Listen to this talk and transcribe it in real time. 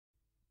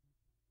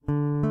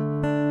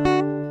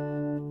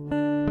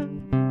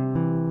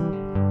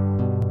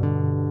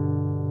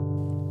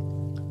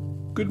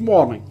Good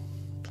morning.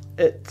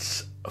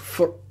 It's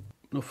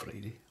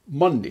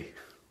Monday.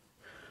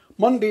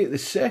 Monday the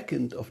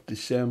 2nd of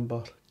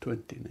December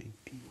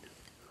 2019.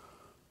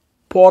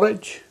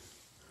 Porridge,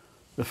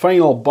 the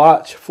final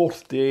batch,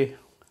 4th day.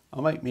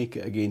 I might make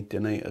it again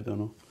tonight, I don't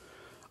know.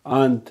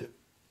 And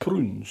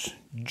prunes,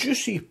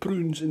 juicy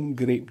prunes and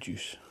grape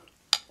juice.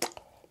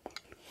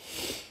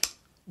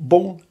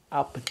 Bon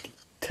appetit.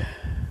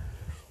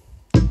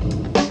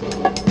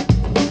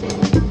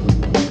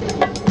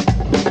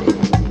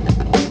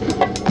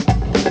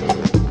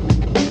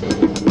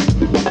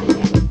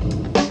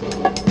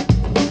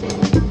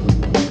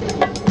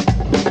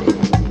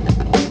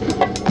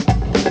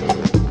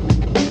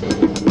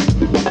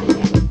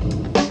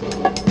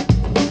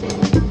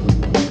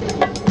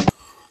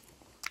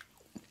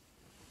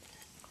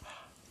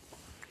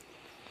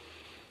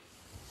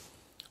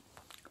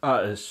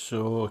 That is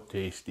so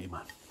tasty,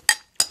 man.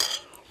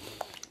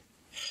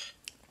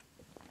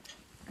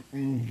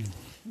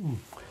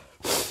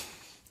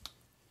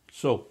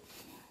 So,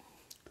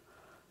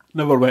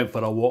 never went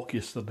for a walk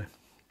yesterday.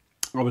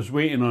 I was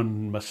waiting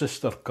on my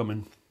sister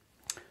coming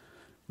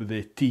with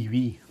the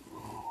TV.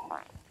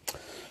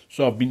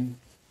 So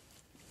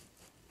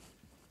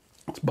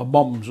it's my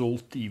mum's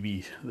old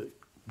TV that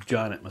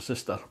Janet, my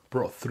sister,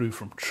 brought through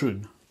from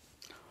Troon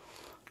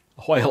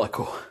a while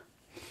ago.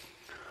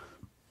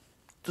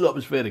 So that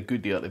was very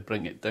good of her to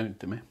bring it down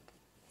to me.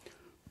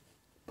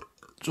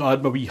 So I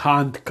had my wee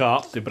hand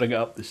cart to bring it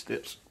up the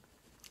stairs.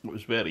 It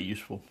was very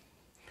useful.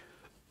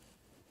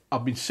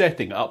 I've been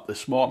setting it up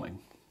this morning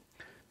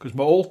because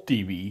my old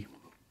TV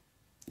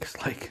is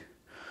like,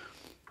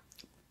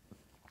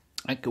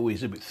 I think it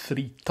weighs about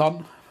 3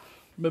 tonne.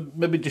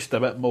 Maybe just a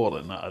bit more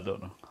than that, I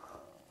don't know.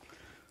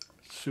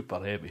 It's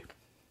super heavy.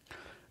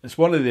 It's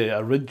one of the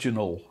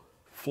original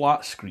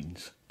flat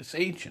screens. It's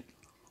ancient.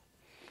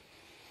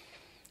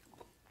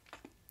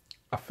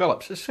 A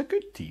Philips, it's a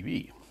good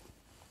TV.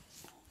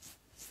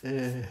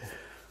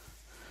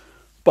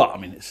 But I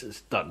mean,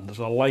 it's done. There's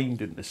a line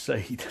down the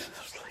side.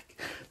 It's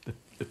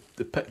like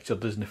the picture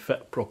doesn't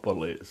fit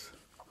properly. You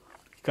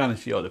can't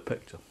see all the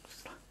picture.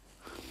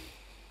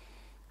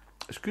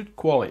 It's good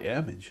quality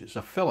image. It's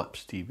a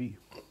Philips TV.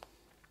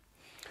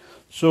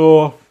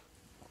 So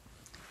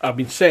I've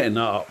been setting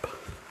that up.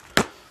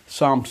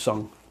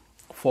 Samsung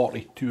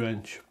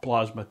 42-inch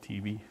plasma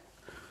TV.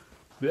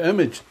 The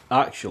image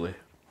actually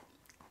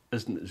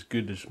isn't as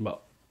good as my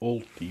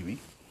old TV.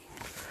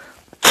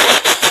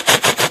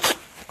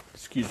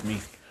 Excuse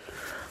me.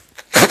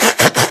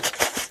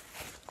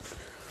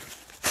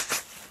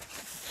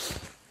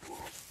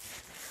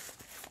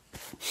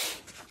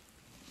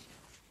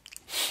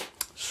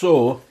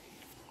 So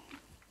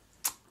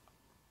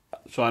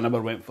I never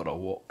went for a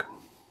walk.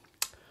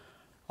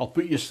 I'll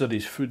put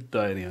yesterday's food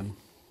diary in.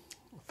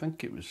 I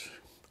think it was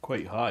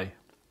quite high.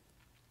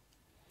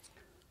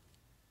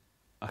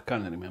 I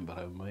can't remember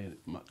how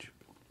much.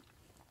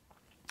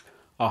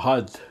 I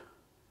had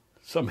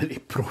so many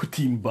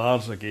protein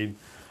bars again.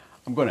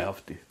 I'm going to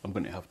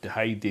have to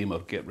hide them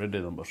or get rid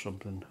of them or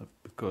something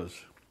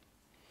because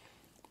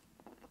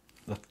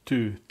they're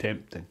too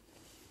tempting.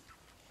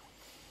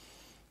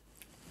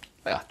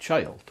 Like a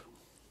child.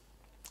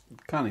 I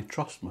can't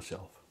trust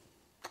myself.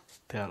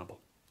 It's terrible.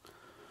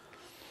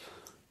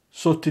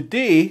 So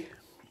today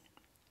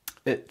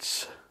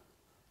it's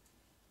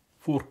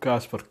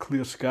forecast for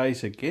clear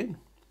skies again.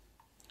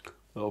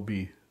 That'll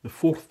be the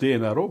 4th day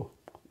in a row.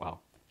 Wow.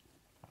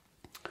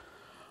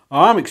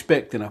 I'm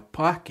expecting a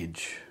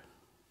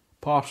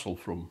parcel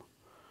from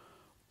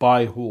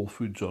Buy Whole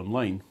Foods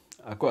Online.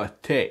 I got a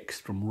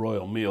text from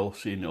Royal Mail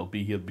saying it'll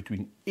be here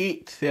between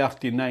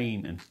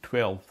 8:39 and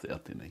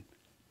 12:39.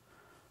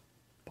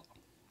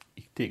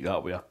 You take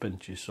that with a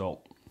pinch of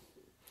salt.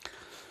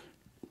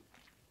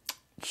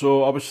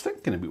 So I was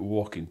thinking about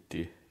walking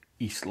to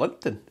East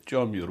London,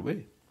 John Muir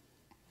Way.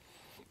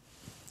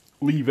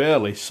 Leave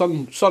early.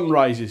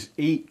 Sunrise is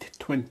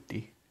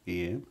 8:20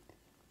 a.m.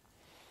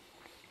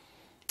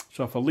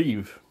 So if I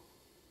leave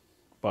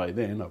by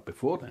then or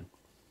before then,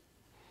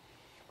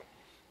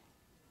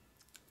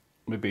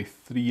 maybe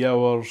 3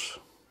 hours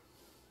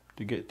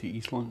to get to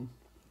East London.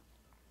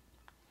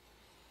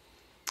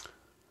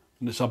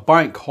 And it's a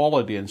bank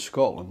holiday in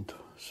Scotland,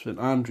 St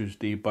Andrew's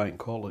Day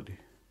bank holiday.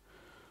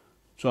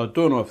 So I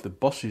don't know if the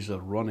buses are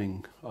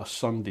running a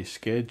Sunday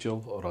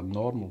schedule or a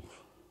normal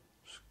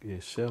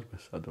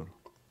service, I don't know.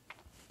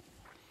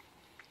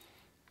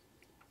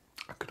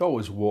 I could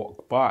always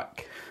walk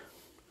back.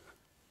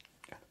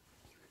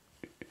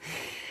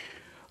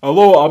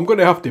 Although I'm going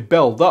to have to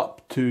build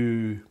up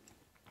to,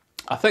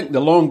 I think the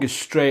longest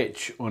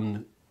stretch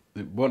on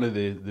one of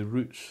the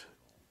routes,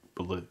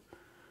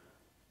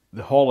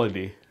 the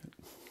holiday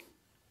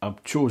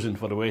I've chosen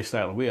for the West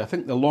Island Way, I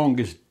think the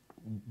longest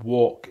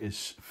walk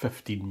is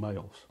 15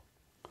 miles.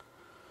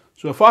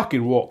 So if I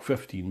can walk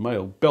 15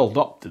 miles, build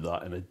up to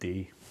that in a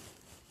day,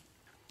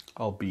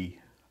 I'll be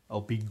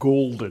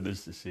golden,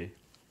 as they say.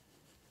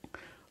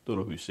 Don't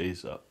know who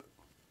says that.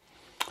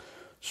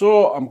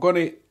 So I'm going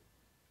to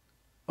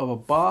have a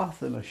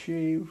bath and a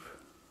shave,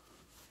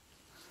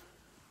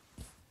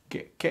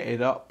 get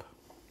kitted up,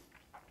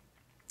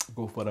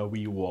 go for a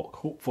wee walk.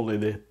 Hopefully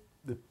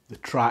the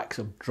tracks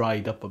have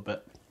dried up a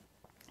bit.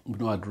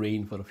 We've not had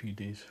rain for a few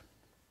days.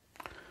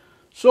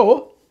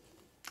 So,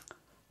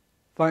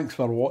 thanks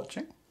for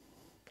watching.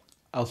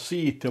 I'll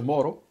see you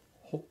tomorrow,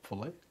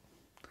 hopefully.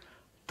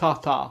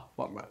 Ta-ta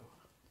for now.